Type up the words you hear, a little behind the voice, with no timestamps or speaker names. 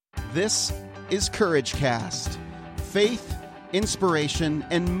This is Courage Cast. Faith, inspiration,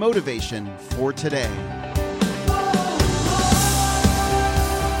 and motivation for today.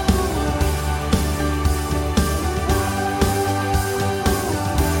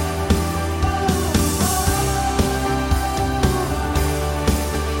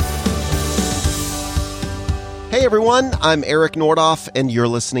 Hey everyone, I'm Eric Nordoff, and you're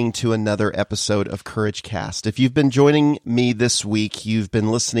listening to another episode of Courage Cast. If you've been joining me this week, you've been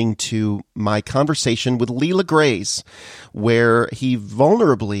listening to my conversation with Lee LaGraze, where he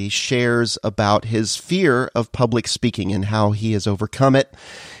vulnerably shares about his fear of public speaking and how he has overcome it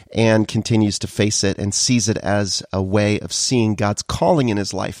and continues to face it and sees it as a way of seeing God's calling in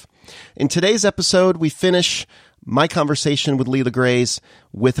his life. In today's episode, we finish my conversation with Lee LaGraze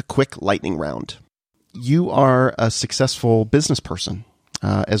with a quick lightning round. You are a successful business person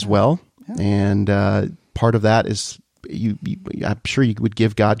as well, and part of that is you. I'm sure you would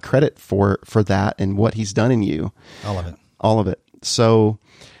give God credit for that and what He's done in you. All of it. So,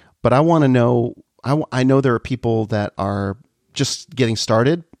 but I want to know. I know there are people that are just getting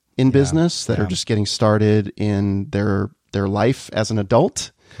started in business, that are just getting started in their life as an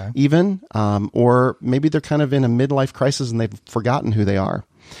adult, even, or maybe they're kind of in a midlife crisis and they've forgotten who they are.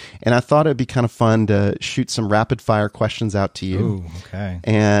 And I thought it'd be kind of fun to shoot some rapid fire questions out to you. Ooh, okay.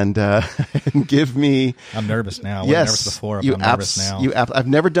 And give me. I'm nervous now. I Yes, wasn't nervous before. I'm nervous now. I've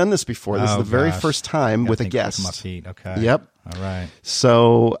never done this before. This is the very first time with a guest. With my feet. Okay. Yep. All right.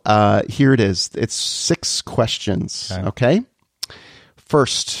 So here it is. It's 6 questions. Okay.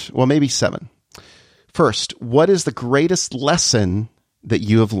 First, well, maybe 7. First, what is the greatest lesson that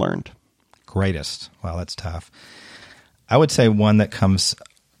you have learned? Greatest. Wow, that's tough. I would say one that comes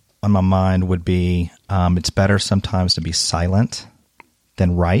on my mind would be it's better sometimes to be silent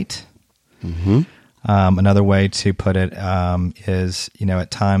than right. Mm-hmm. Another way to put it is,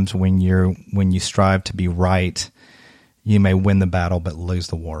 at times when you strive to be right, you may win the battle but lose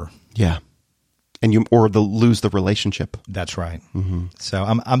the war. Yeah, and lose the relationship. That's right. Mm-hmm. So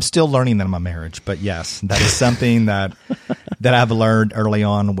I'm still learning that in my marriage, but yes, that is something that I've learned early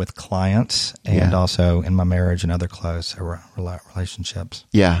on with clients and also in my marriage and other close relationships.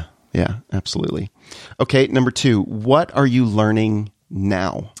 Yeah, absolutely. Okay, number 2, what are you learning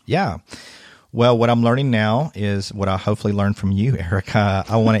now? Yeah. Well, what I'm learning now is what I hopefully learned from you, Eric.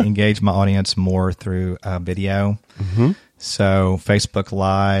 I want to engage my audience more through video. Mm-hmm. So Facebook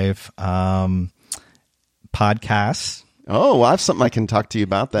Live, podcasts. Oh, well, I have something I can talk to you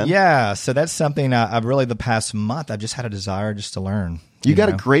about then. Yeah, so that's something I've really the past month I've just had a desire just to learn. You got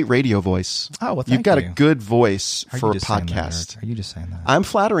a great radio voice. Oh, well, You've got a good voice for a podcast. Are you just saying that? I'm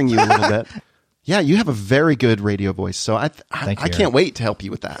flattering you a little bit. Yeah, you have a very good radio voice, so I can't wait to help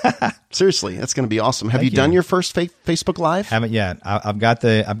you with that. Seriously, that's going to be awesome. Have you done your first Facebook Live? Haven't yet. I've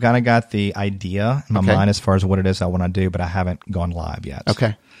kind of got the idea in my mind as far as what it is I want to do, but I haven't gone live yet.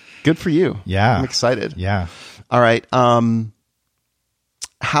 Okay, good for you. Yeah, I'm excited. Yeah. All right.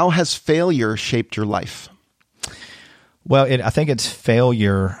 How has failure shaped your life? Well, I think it's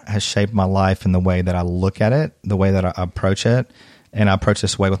failure has shaped my life in the way that I look at it, the way that I approach it, and I approach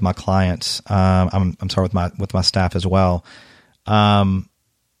this way with my clients. I'm sorry, with my staff as well. I've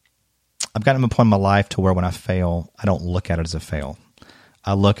gotten to a point in my life to where when I fail, I don't look at it as a fail.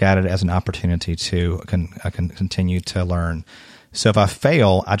 I look at it as an opportunity to I can continue to learn. So if I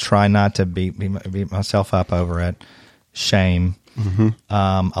fail, I try not to beat myself up over it. Shame. Mm-hmm.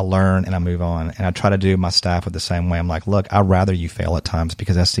 I learn and I move on, and I try to do my staff with the same way. I'm like, look, I'd rather you fail at times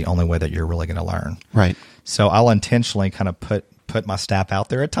because that's the only way that you're really going to learn. Right. So I'll intentionally kind of put my staff out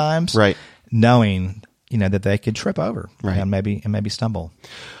there at times, right, knowing that they could trip over, right, and maybe stumble.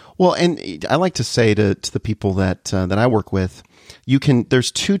 Well, and I like to say to the people that I work with,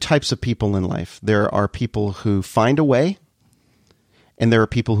 there's 2 types of people in life. There are people who find a way, and there are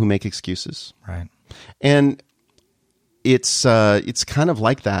people who make excuses. Right. And it's kind of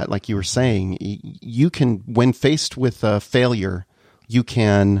like that, like you were saying. You can, when faced with a failure, you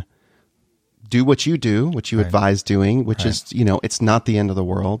can do what you do, what you advise doing, which is, it's not the end of the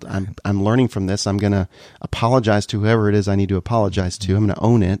world. I'm learning from this. I'm going to apologize to whoever it is I need to apologize to. I'm going to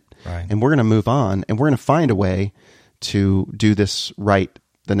own it, and we're going to move on, and we're going to find a way to do this right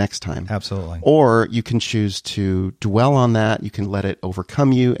the next time. Absolutely. Or you can choose to dwell on that. You can let it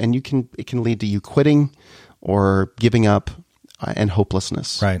overcome you, and it can lead to you quitting or giving up and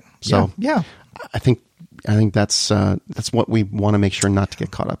hopelessness. Right. So yeah. I think that's what we want to make sure not to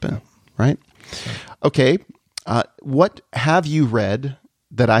get caught up in. Right. Okay. What have you read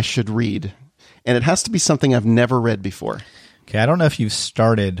that I should read? And it has to be something I've never read before. Okay. I don't know if you've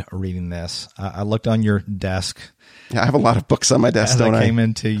started reading this. I looked on your desk Yeah, I have a lot of books on my desk, as I came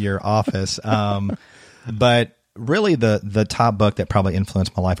into your office. But really, the top book that probably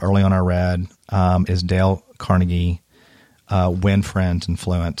influenced my life early on I read is Dale Carnegie, Win Friends,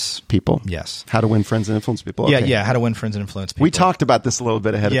 Influence People. Yes. How to Win Friends and Influence People. Okay. Yeah, How to Win Friends and Influence People. We talked about this a little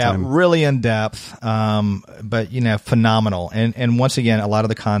bit ahead of time. Yeah, really in depth, but phenomenal. And once again, a lot of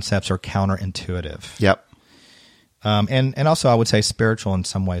the concepts are counterintuitive. Yep. And also I would say spiritual in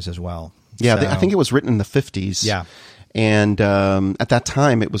some ways as well. Yeah, So, I think it was written in the 50s. Yeah. And at that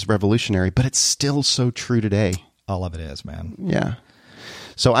time, it was revolutionary, but it's still so true today. All of it is, man. Yeah.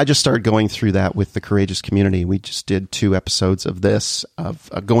 So I just started going through that with the Courageous Community. We just did 2 episodes of this, of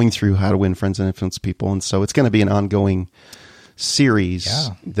going through how to win friends and influence people. And so it's going to be an ongoing series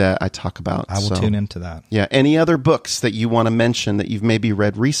that I talk about. I will tune into that. Yeah. Any other books that you want to mention that you've maybe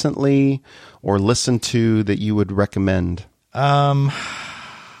read recently or listened to that you would recommend? I'm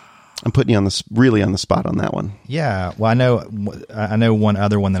putting you really on the spot on that one. Yeah. Well, I know one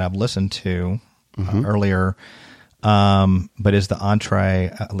other one that I've listened to earlier, but is the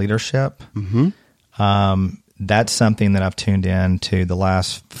Entree Leadership. Mm-hmm. That's something that I've tuned in to the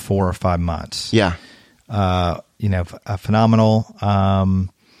last 4 or 5 months. Yeah. Phenomenal. So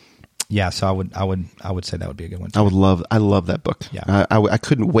I would say that would be a good one too. I love that book. Yeah. I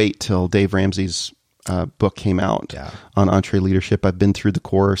couldn't wait till Dave Ramsey's book came out on Entree Leadership. I've been through the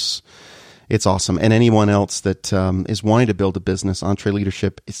course. It's awesome. And anyone else that is wanting to build a business, Entree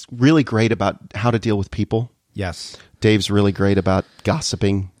Leadership, it's really great about how to deal with people. Yes. Dave's really great about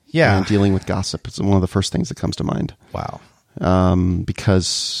gossiping and dealing with gossip. It's one of the first things that comes to mind. Wow.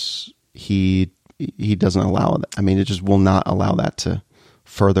 Because he doesn't allow that. I mean, it just will not allow that to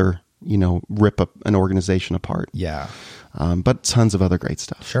further, rip up an organization apart. Yeah. But tons of other great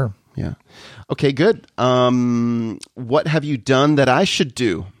stuff. Sure. Yeah. Okay, good. What have you done that I should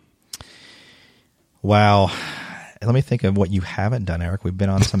do? Wow. Let me think of what you haven't done, Eric. We've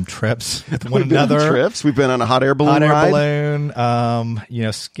been on some trips with one another. We've been on a hot air balloon ride.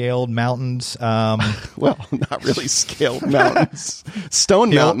 Scaled mountains. Well, not really scaled mountains.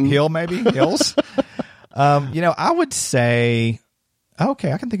 Stone Mountain. Hill, maybe? Hills? I would say,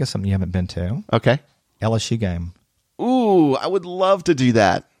 okay, I can think of something you haven't been to. Okay. LSU game. Ooh, I would love to do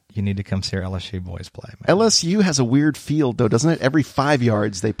that. You need to come see our LSU boys play, man. LSU has a weird field, though, doesn't it? Every 5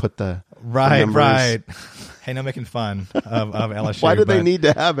 yards, they put the numbers. Right. Hey, no making fun of LSU. Why do they need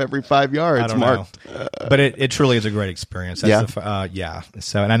to have every 5 yards I don't marked? know. But it truly is a great experience. That's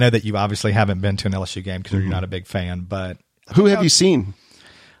So, and I know that you obviously haven't been to an LSU game because you're not a big fan, but who have you seen?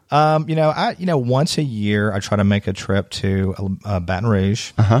 Once a year I try to make a trip to Baton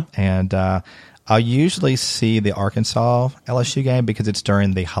Rouge, and I'll usually see the Arkansas LSU game because it's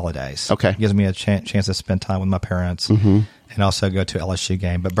during the holidays. Okay. It gives me a chance to spend time with my parents and also go to LSU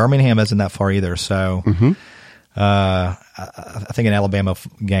game. But Birmingham isn't that far either, so I think an Alabama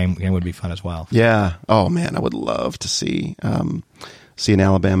game would be fun as well. Yeah. Oh man, I would love to see an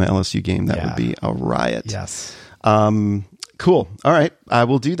Alabama LSU game. That would be a riot. Yes. Cool. All right, I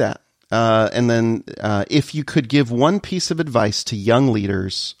will do that. And then, if you could give one piece of advice to young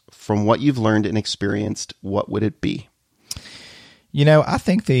leaders from what you've learned and experienced, what would it be? I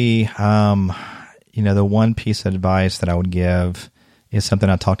think the one piece of advice that I would give is something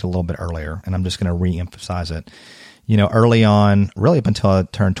I talked a little bit earlier, and I'm just going to re-emphasize it. Early on, really up until I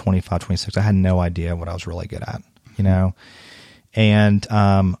turned 25, 26, I had no idea what I was really good at, And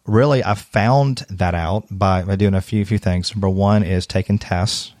really, I found that out by doing a few things. Number one is taking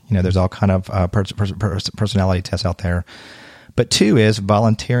tests. There's all kind of personality tests out there. But 2 is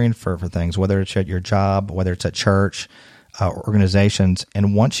volunteering for things, whether it's at your job, whether it's at church, organizations.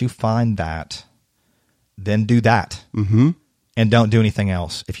 And once you find that, then do that. Mm-hmm. And don't do anything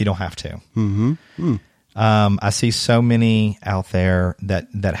else if you don't have to. Mm-hmm. I see so many out there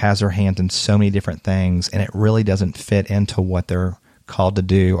that has their hands in so many different things, and it really doesn't fit into what they're called to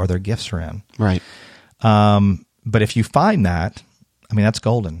do or their gifts are in. Right. But if you find that, that's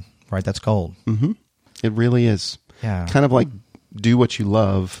golden, right? That's gold. Mm-hmm. It really is. Yeah. Kind of like do what you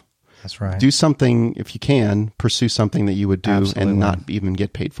love. That's right. Do something, if you can, pursue something that you would do and not even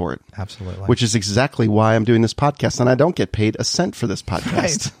get paid for it. Absolutely. Which is exactly why I'm doing this podcast, and I don't get paid a cent for this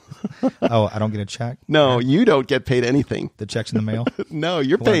podcast. Right. Oh, I don't get a check? No, you don't get paid anything. The check's in the mail? No,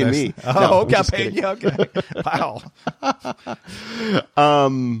 you're paying me. Oh, no, okay, I paid you. Okay. Wow.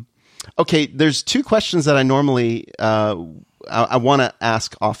 Okay, there's 2 questions that I normally I want to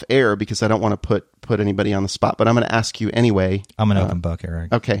ask off air because I don't want to put anybody on the spot, but I'm going to ask you anyway. I'm an open book,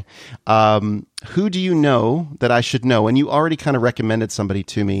 Eric. Okay. Who do you know that I should know? And you already kind of recommended somebody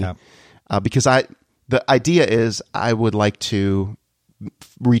to me because the idea is I would like to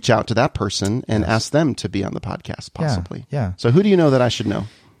reach out to that person and ask them to be on the podcast, possibly. Yeah. So who do you know that I should know?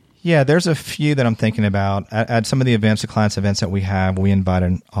 Yeah, there's a few that I'm thinking about. At some of the events, the clients' events that we have, we invite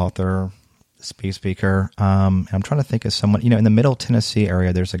an author, speaker. And I'm trying to think of someone, in the Middle Tennessee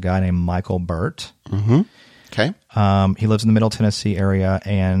area, there's a guy named Michael Burt. Mm-hmm. Okay. He lives in the Middle Tennessee area,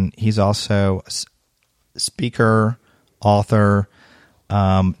 and he's also a speaker, author,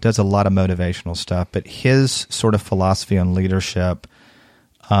 does a lot of motivational stuff. But his sort of philosophy on leadership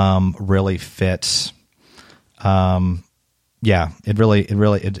really fits.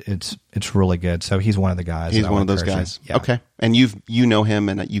 It's really good. So he's one of the guys. He's one of those guys. Yeah. Okay. And you know him,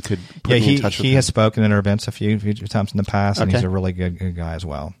 and you could put me in touch with him. He has spoken at our events a few times in the past, and he's a really good guy as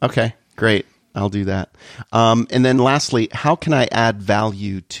well. Okay, great. I'll do that. And then lastly, how can I add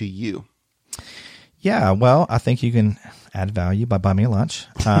value to you? Yeah, well, I think you can add value by buying me a lunch.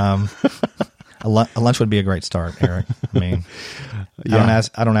 A lunch would be a great start, Eric. I mean, I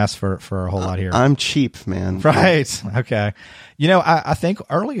don't ask for a whole lot here. I'm cheap, man. Right. Okay. I think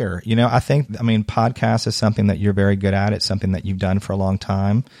earlier, podcast is something that you're very good at. It's something that you've done for a long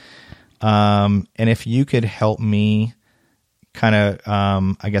time. And if you could help me kind of,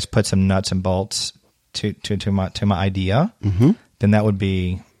 put some nuts and bolts to my idea, then that would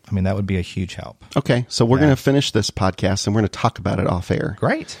be a huge help. Okay. So we're going to finish this podcast and we're going to talk about it off air.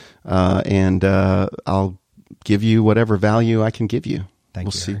 Great. And I'll give you whatever value I can give you.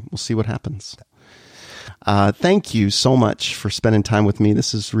 We'll see what happens. Thank you so much for spending time with me.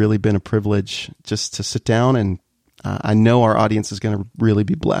 This has really been a privilege just to sit down, and I know our audience is going to really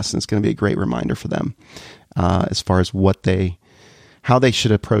be blessed, and it's going to be a great reminder for them as far as how they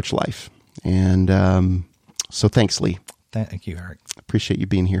should approach life. And so thanks, Lee. Thank you, Eric. Appreciate you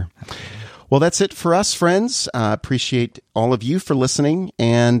being here. Well, that's it for us, friends. Appreciate all of you for listening,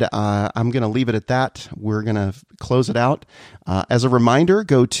 and I'm going to leave it at that. We're going to close it out. As a reminder,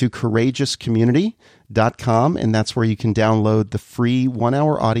 go to courageouscommunity.com, and that's where you can download the free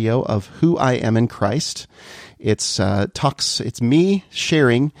 1-hour audio of Who I Am in Christ. It's me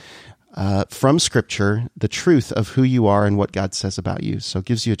sharing from Scripture the truth of who you are and what God says about you. So it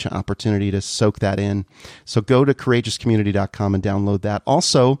gives you an opportunity to soak that in. So go to courageouscommunity.com and download that.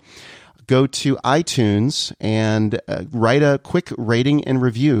 Also, go to iTunes and write a quick rating and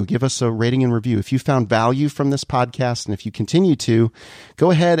review. Give us a rating and review. If you found value from this podcast, and if you continue to,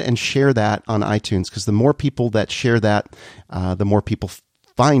 go ahead and share that on iTunes, because the more people that share that, the more people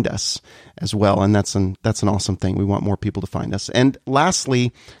find us as well. And that's an awesome thing. We want more people to find us. And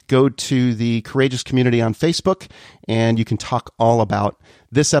lastly, go to the Courageous Community on Facebook, and you can talk all about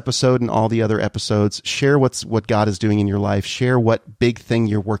this episode and all the other episodes. Share what God is doing in your life. Share what big thing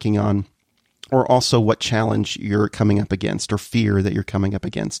you're working on, or also what challenge you're coming up against or fear that you're coming up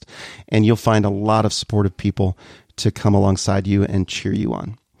against. And you'll find a lot of supportive people to come alongside you and cheer you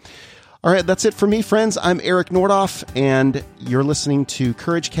on. All right, that's it for me, friends. I'm Eric Nordoff, and you're listening to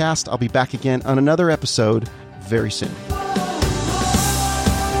Courage Cast. I'll be back again on another episode very soon.